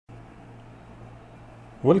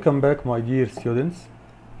Welcome back, my dear students.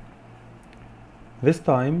 This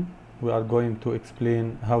time we are going to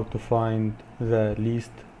explain how to find the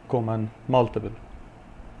least common multiple.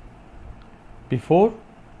 Before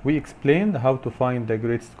we explained how to find the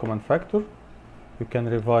greatest common factor, you can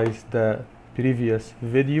revise the previous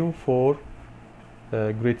video for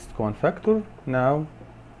greatest common factor. Now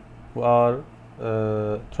we are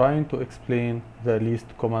trying to explain the least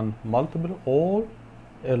common multiple, or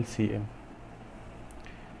LCM.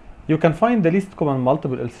 You can find the least common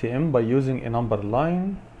multiple LCM by using a number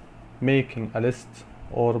line, making a list,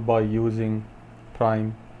 or by using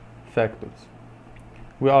prime factors.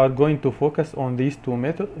 We are going to focus on these two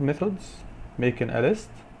methods, making a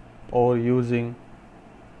list or using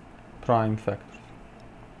prime factors.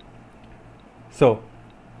 So,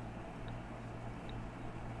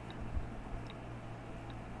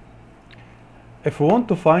 if we want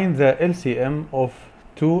to find the LCM of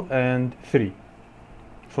 2 and 3,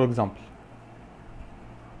 for example,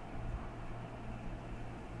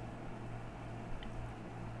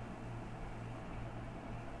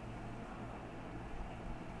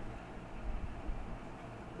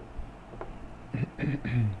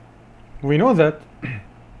 we know that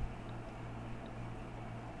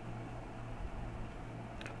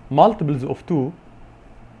multiples of 2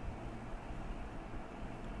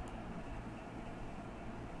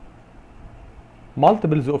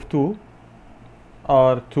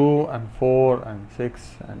 are 2 and 4 and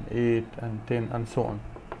 6 and 8 and 10 and so on.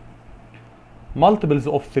 Multiples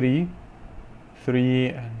of 3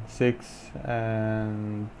 and 6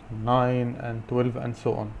 and 9 and 12 and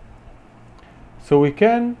so on. So we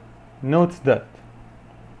can note that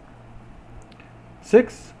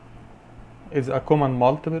 6 is a common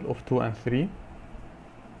multiple of 2 and 3.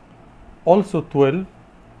 Also 12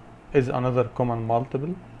 is another common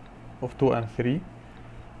multiple of 2 and 3.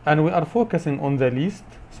 And we are focusing on the least,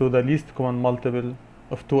 so the least common multiple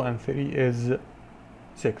of 2 and 3 is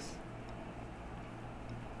 6.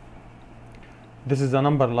 This is the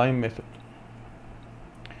number line method.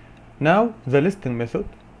 Now the listing method.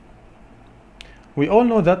 We all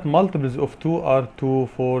know that multiples of 2 are 2,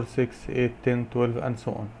 4, 6, 8, 10, 12 and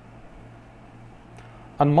so on.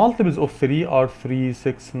 And multiples of 3 are 3,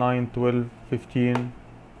 6, 9, 12, 15,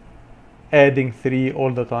 adding 3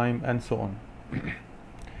 all the time and so on.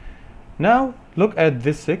 Now look at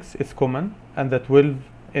this 6, it's common, and the 12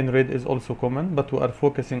 in red is also common, but we are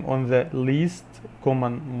focusing on the least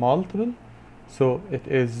common multiple, so it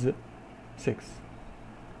is 6.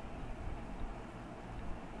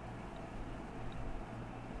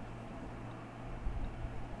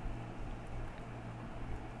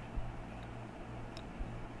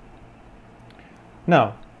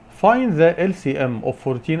 Now find the LCM of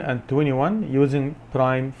 14 and 21 using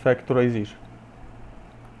prime factorization.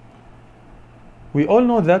 We all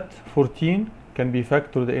know that 14 can be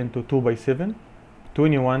factored into 2 by 7,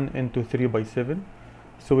 21 into 3 by 7.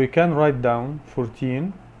 So we can write down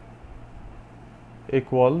 14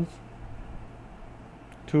 equals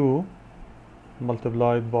 2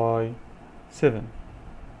 multiplied by 7.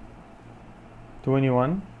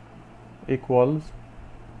 21 equals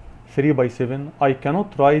 3 by 7. I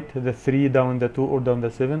cannot write the 3 down the 2 or down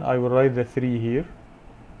the 7. I will write the 3 here,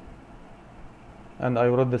 and I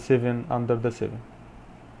wrote the 7 under the 7.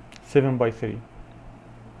 7 by 3.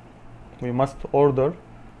 We must align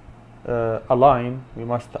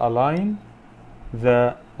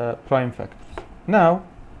the prime factors. Now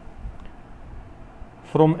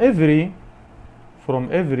from every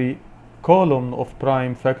column of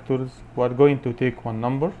prime factors, we are going to take one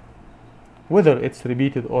number, whether it's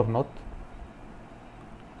repeated or not.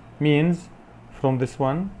 Means from this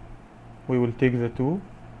one we will take the 2,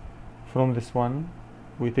 from this one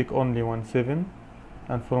we take only 1 7,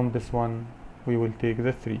 and from this one we will take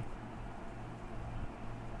the 3.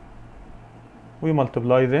 We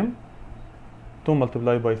multiply them. 2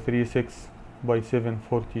 multiplied by 3, 6 by 7,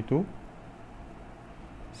 42.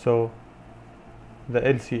 So the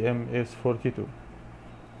LCM is 42.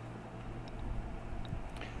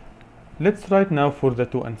 Let's write now for the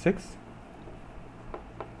 2 and 6.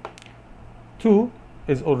 2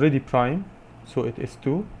 is already prime, so it is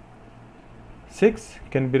 2. 6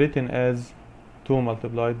 can be written as 2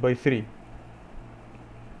 multiplied by 3.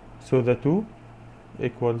 So the 2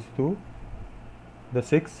 equals 2. The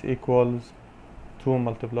 6 equals 2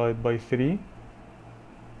 multiplied by 3.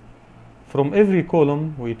 From every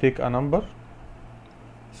column we take a number.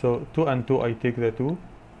 So 2 and 2, I take the 2.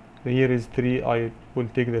 Here is 3, I will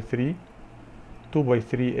take the 3. 2 by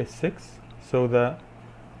 3 is 6. So the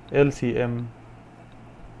LCM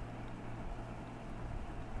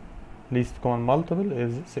least common multiple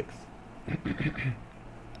is 6.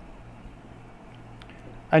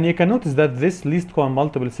 And you can notice that this least common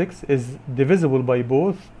multiple 6 is divisible by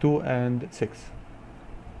both 2 and 6.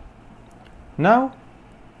 Now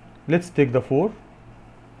let's take the 4.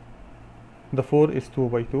 The 4 is 2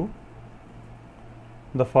 by 2.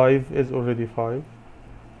 The 5 is already 5.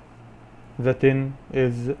 The 10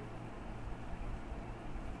 is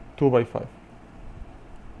 2 by 5.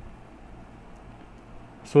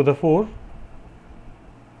 So the 4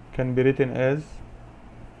 can be written as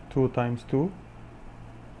 2 times 2.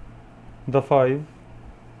 The 5,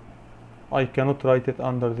 I cannot write it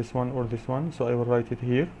under this one or this one, so I will write it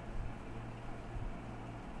here.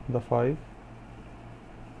 The 5.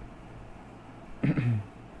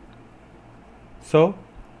 So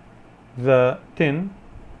the 10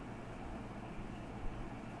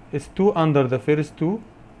 is 2 under the first 2,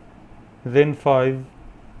 then 5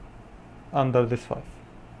 under this 5.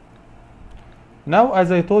 Now,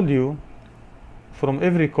 as I told you, from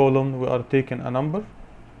every column we are taking a number,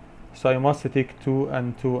 so I must take 2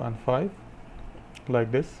 and 2 and 5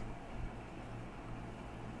 like this.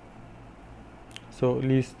 So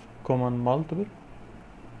least common multiple.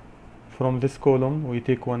 From this column we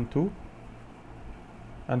take 1 2,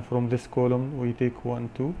 and from this column we take 1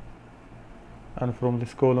 2, and from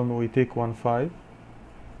this column we take 1 5.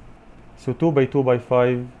 So 2 by 2 by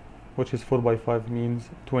 5, which is 4 by 5, means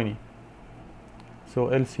 20. So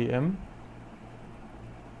LCM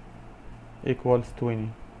equals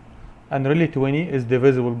 20, and really 20 is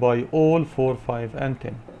divisible by all 4 5 and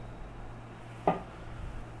 10.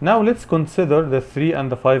 Now let's consider the 3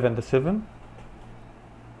 and the 5 and the 7.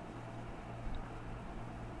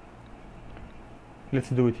 Let's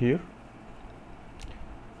do it here.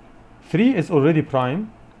 3 is already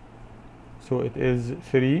prime, so it is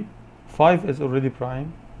 3. 5 is already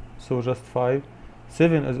prime, so just 5.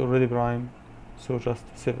 7 is already prime, so just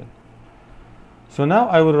 7. So now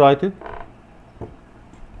I will write it.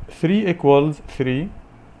 3 equals 3,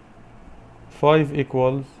 5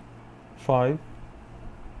 equals 5,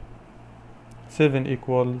 7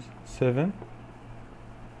 equals 7,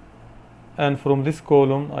 and from this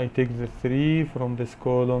column I take the 3, from this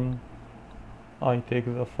column I take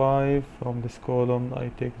the 5, from this column I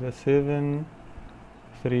take the 7,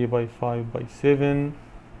 3 by 5 by 7,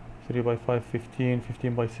 3 by 5 15,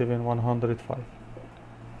 15 by 7 105.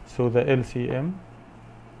 So the LCM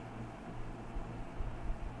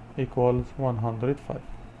equals 105.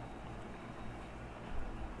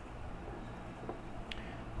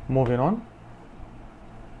 Moving on.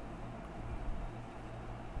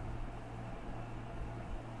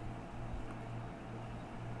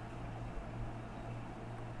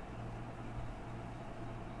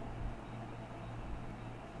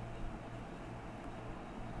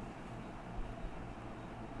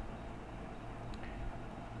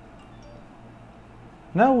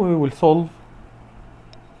 Now we will solve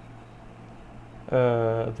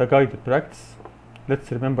the guided practice.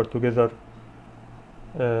 Let's remember together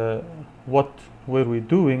what were we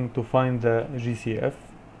doing to find the GCF.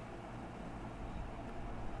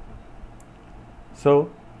 So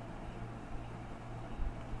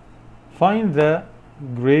find the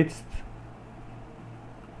greatest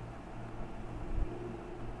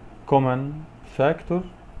common factor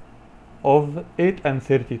of 8 and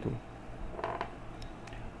 32.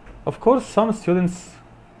 Of course, some students,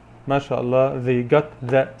 mashallah, they got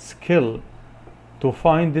the skill to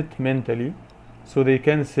find it mentally, so they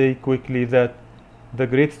can say quickly that the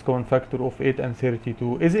greatest common factor of 8 and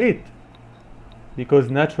 32 is 8,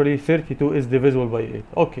 because naturally 32 is divisible by 8.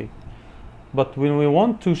 Okay, but when we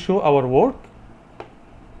want to show our work,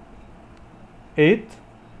 8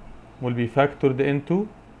 will be factored into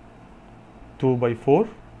 2 by 4.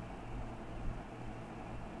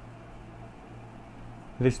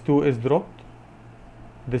 This 2 is dropped.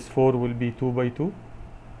 This 4 will be 2 by 2.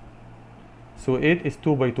 So 8 is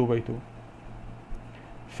 2 by 2 by 2.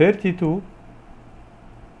 32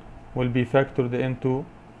 will be factored into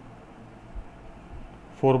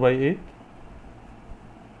 4 by 8.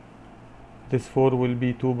 This 4 will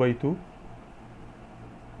be 2 by 2.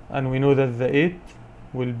 And we know that the 8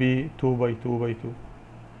 will be 2 by 2 by 2.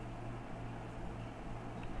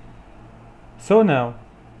 So now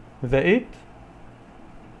the 8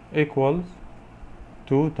 equals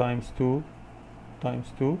 2 times 2 times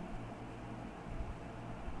 2.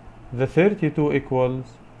 The 32 equals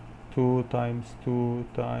 2 times 2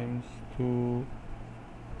 times 2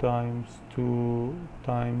 times 2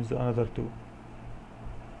 times another 2.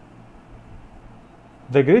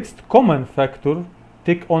 The greatest common factor,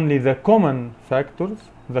 take only the common factors,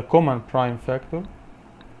 the common prime factor.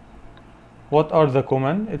 What are the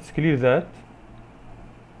common? It's clear that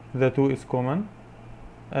the 2 is common,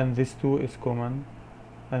 and this 2 is common,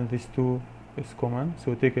 and this 2 is common,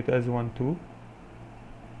 so take it as 1 2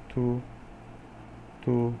 2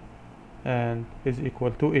 2 and is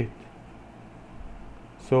equal to 8.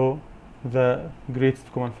 So the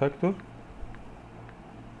greatest common factor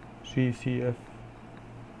GCF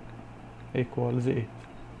equals 8.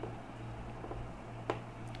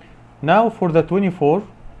 Now for the 24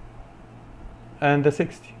 and the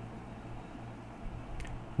 60.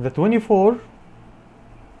 The 24,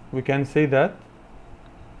 we can say that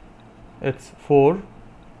it's 4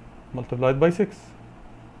 multiplied by 6,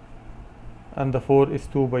 and the 4 is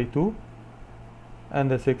 2 by 2, and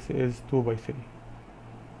the 6 is 2 by 3.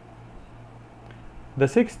 The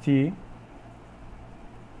 60,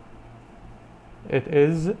 it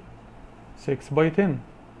is 6 by 10,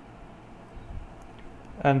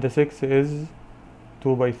 and the 6 is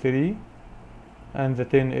 2 by 3, and the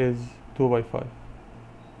 10 is 2 by 5.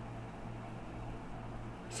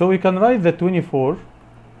 So we can write the 24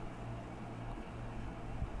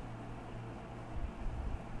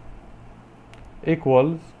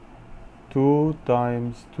 equals 2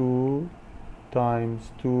 times 2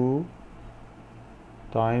 times 2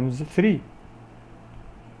 times 3,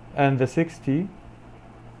 and the 60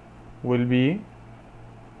 will be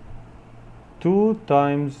 2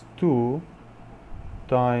 times 2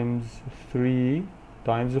 times 3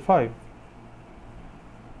 times 5.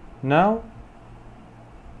 Now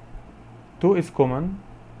 2 is common,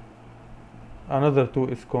 another 2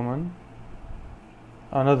 is common,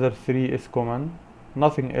 another 3 is common,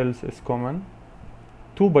 nothing else is common.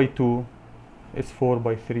 2 by 2 is 4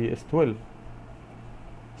 by 3 is 12.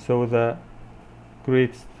 So the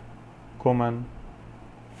greatest common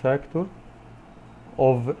factor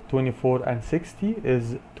of 24 and 60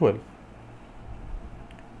 is 12.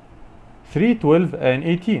 3, 12 and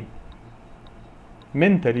 18.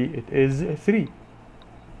 Mentally it is 3.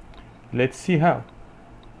 Let's see how.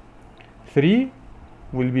 3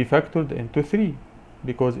 will be factored into 3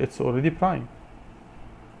 because it's already prime.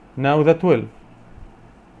 Now the 12,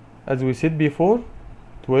 as we said before,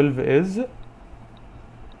 12 is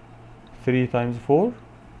 3 times 4,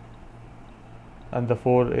 and the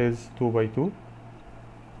 4 is 2 by 2.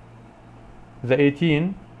 The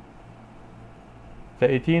 18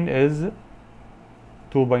 is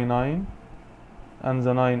 2 by 9, and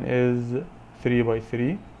the 9 is 3 by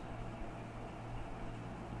 3.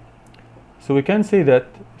 So we can say that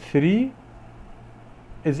 3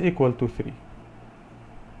 is equal to 3.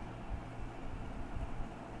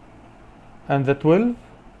 And the 12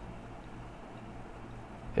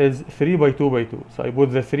 is 3 by 2 by 2. So I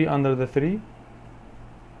put the 3 under the 3,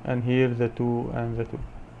 and here the 2 and the 2.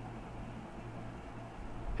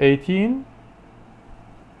 18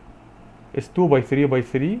 is 2 by 3 by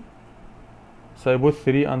 3. So I put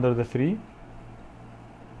 3 under the 3,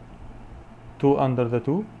 2 under the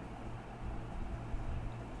 2,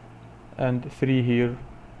 and 3 here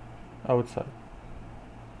outside.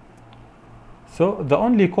 So the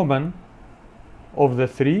only common of the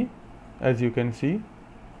 3, as you can see,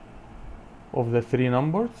 of the 3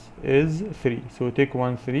 numbers is 3. So we take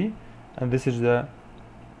 1 3, and this is the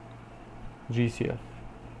GCF.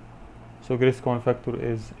 So greatest common factor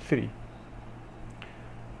is 3.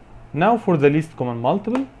 Now for the least common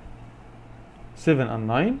multiple, 7 and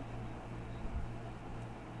 9.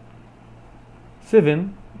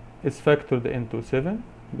 7 is factored into 7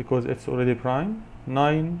 because it's already prime.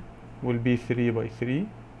 9 will be 3 by 3.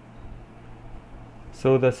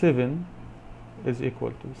 So the 7 is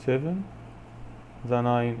equal to 7. The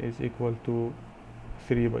 9 is equal to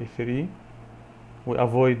 3 by 3. We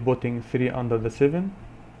avoid putting 3 under the 7.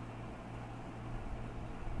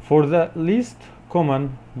 For the least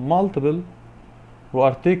common multiple, we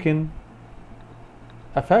are taking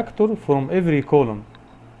a factor from every column.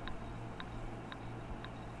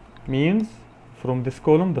 Means from this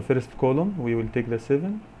column, the first column, we will take the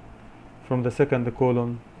 7. From the second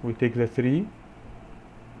column, we take the 3.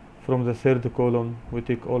 From the third column, we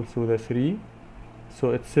take also the 3.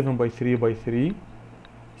 So it's 7 by 3 by 3.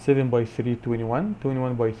 7 by 3, 21.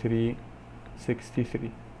 21 by 3,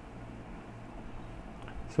 63.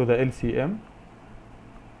 So the LCM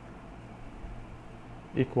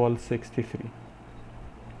equals 63.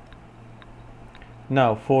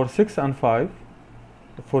 Now for 6 and 5,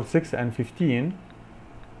 for 6 and 15,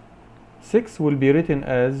 6 will be written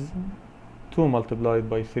as 2 multiplied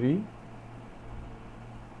by 3.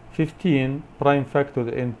 15 prime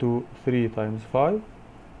factored into 3 times 5.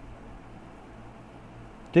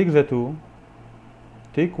 Take the 2,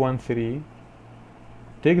 take 1 3,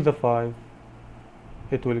 take the 5,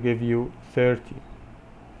 it will give you 30.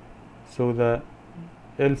 So the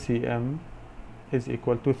LCM is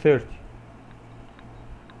equal to 30.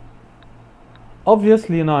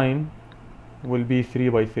 Obviously 9 will be 3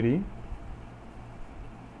 by 3,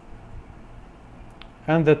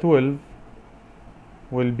 and the 12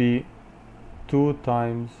 will be 2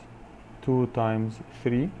 times 2 times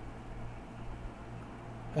 3,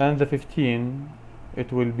 and the 15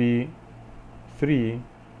 it will be 3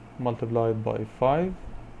 multiplied by 5.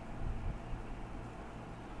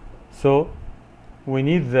 So we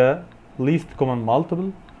need the least common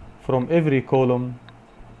multiple. From every column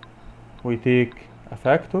we take a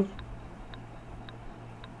factor,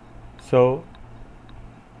 so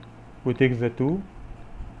we take the 2,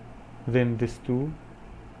 then this 2,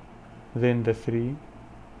 then the 3,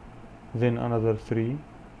 then another 3,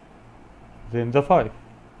 then the 5.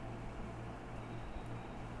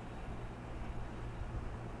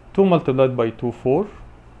 2 multiplied by 2, 4.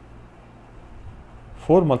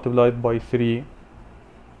 4 multiplied by 3,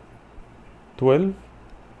 12.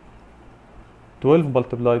 12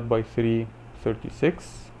 multiplied by 3,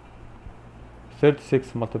 36.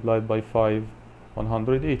 36 multiplied by 5,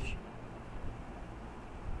 180.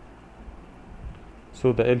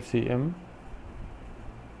 So the LCM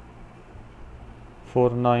for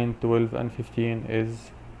 9, 12 and 15 is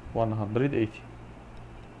 180.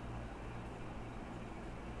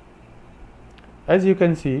 As you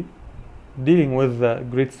can see, dealing with the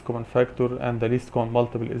greatest common factor and the least common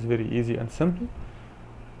multiple is very easy and simple.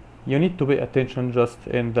 You need to pay attention just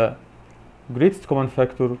in the greatest common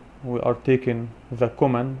factor. We are taking the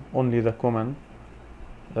common, only the common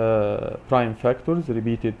prime factors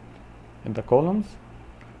repeated in the columns.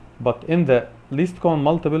 But in the least common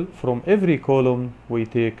multiple, from every column we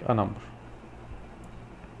take a number.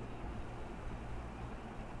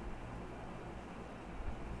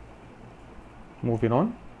 Moving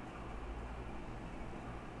on.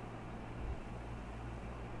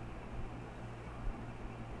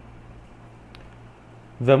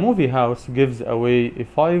 The movie house gives away a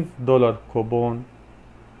 $5 coupon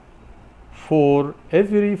for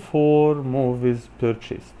every 4 movies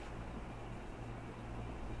purchased.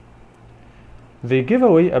 They give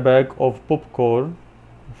away a bag of popcorn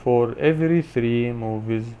for every 3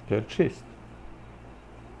 movies purchased.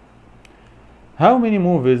 How many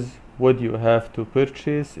movies would you have to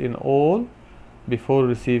purchase in all before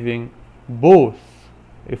receiving both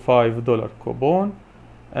a $5 coupon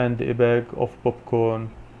and a bag of popcorn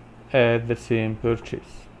at the same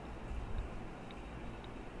purchase?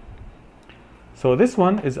 So this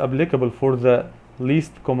one is applicable for the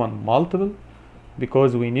least common multiple,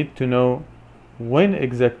 because we need to know when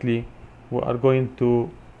exactly we are going to,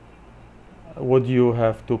 would you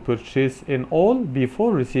have to purchase in all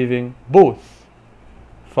before receiving both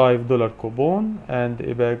 $5 coupon and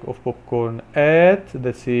a bag of popcorn at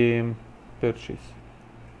the same purchase.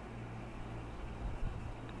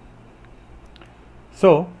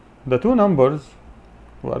 So the 2 numbers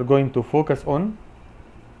we are going to focus on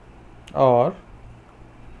are,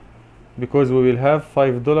 because we will have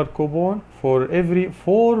 $5 coupon for every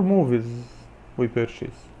 4 movies we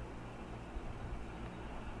purchase,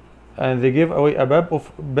 and they give away a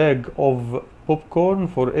bag of popcorn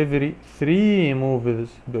for every 3 movies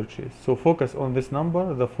purchased. So focus on this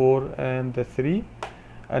number, the 4 and the 3,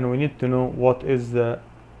 and we need to know what is the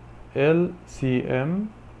LCM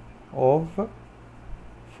of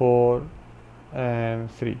 4 and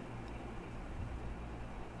 3.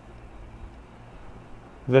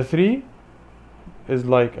 The 3 is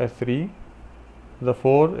like a 3, the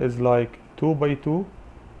 4 is like 2 by 2,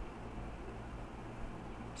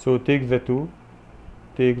 so take the 2,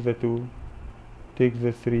 take the 2, take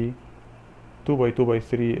the 3, 2 by 2 by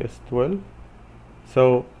 3 is 12.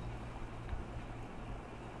 So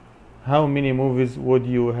how many movies would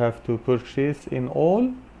you have to purchase in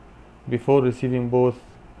all before receiving both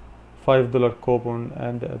 $5 coupon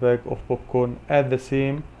and a bag of popcorn at the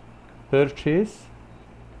same purchase?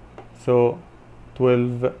 So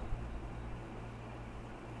 12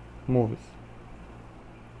 movies.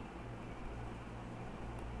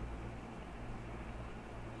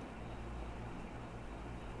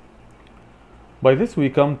 By this we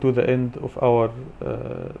come to the end of our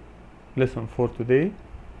lesson for today,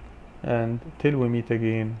 and till we meet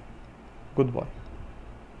again, goodbye.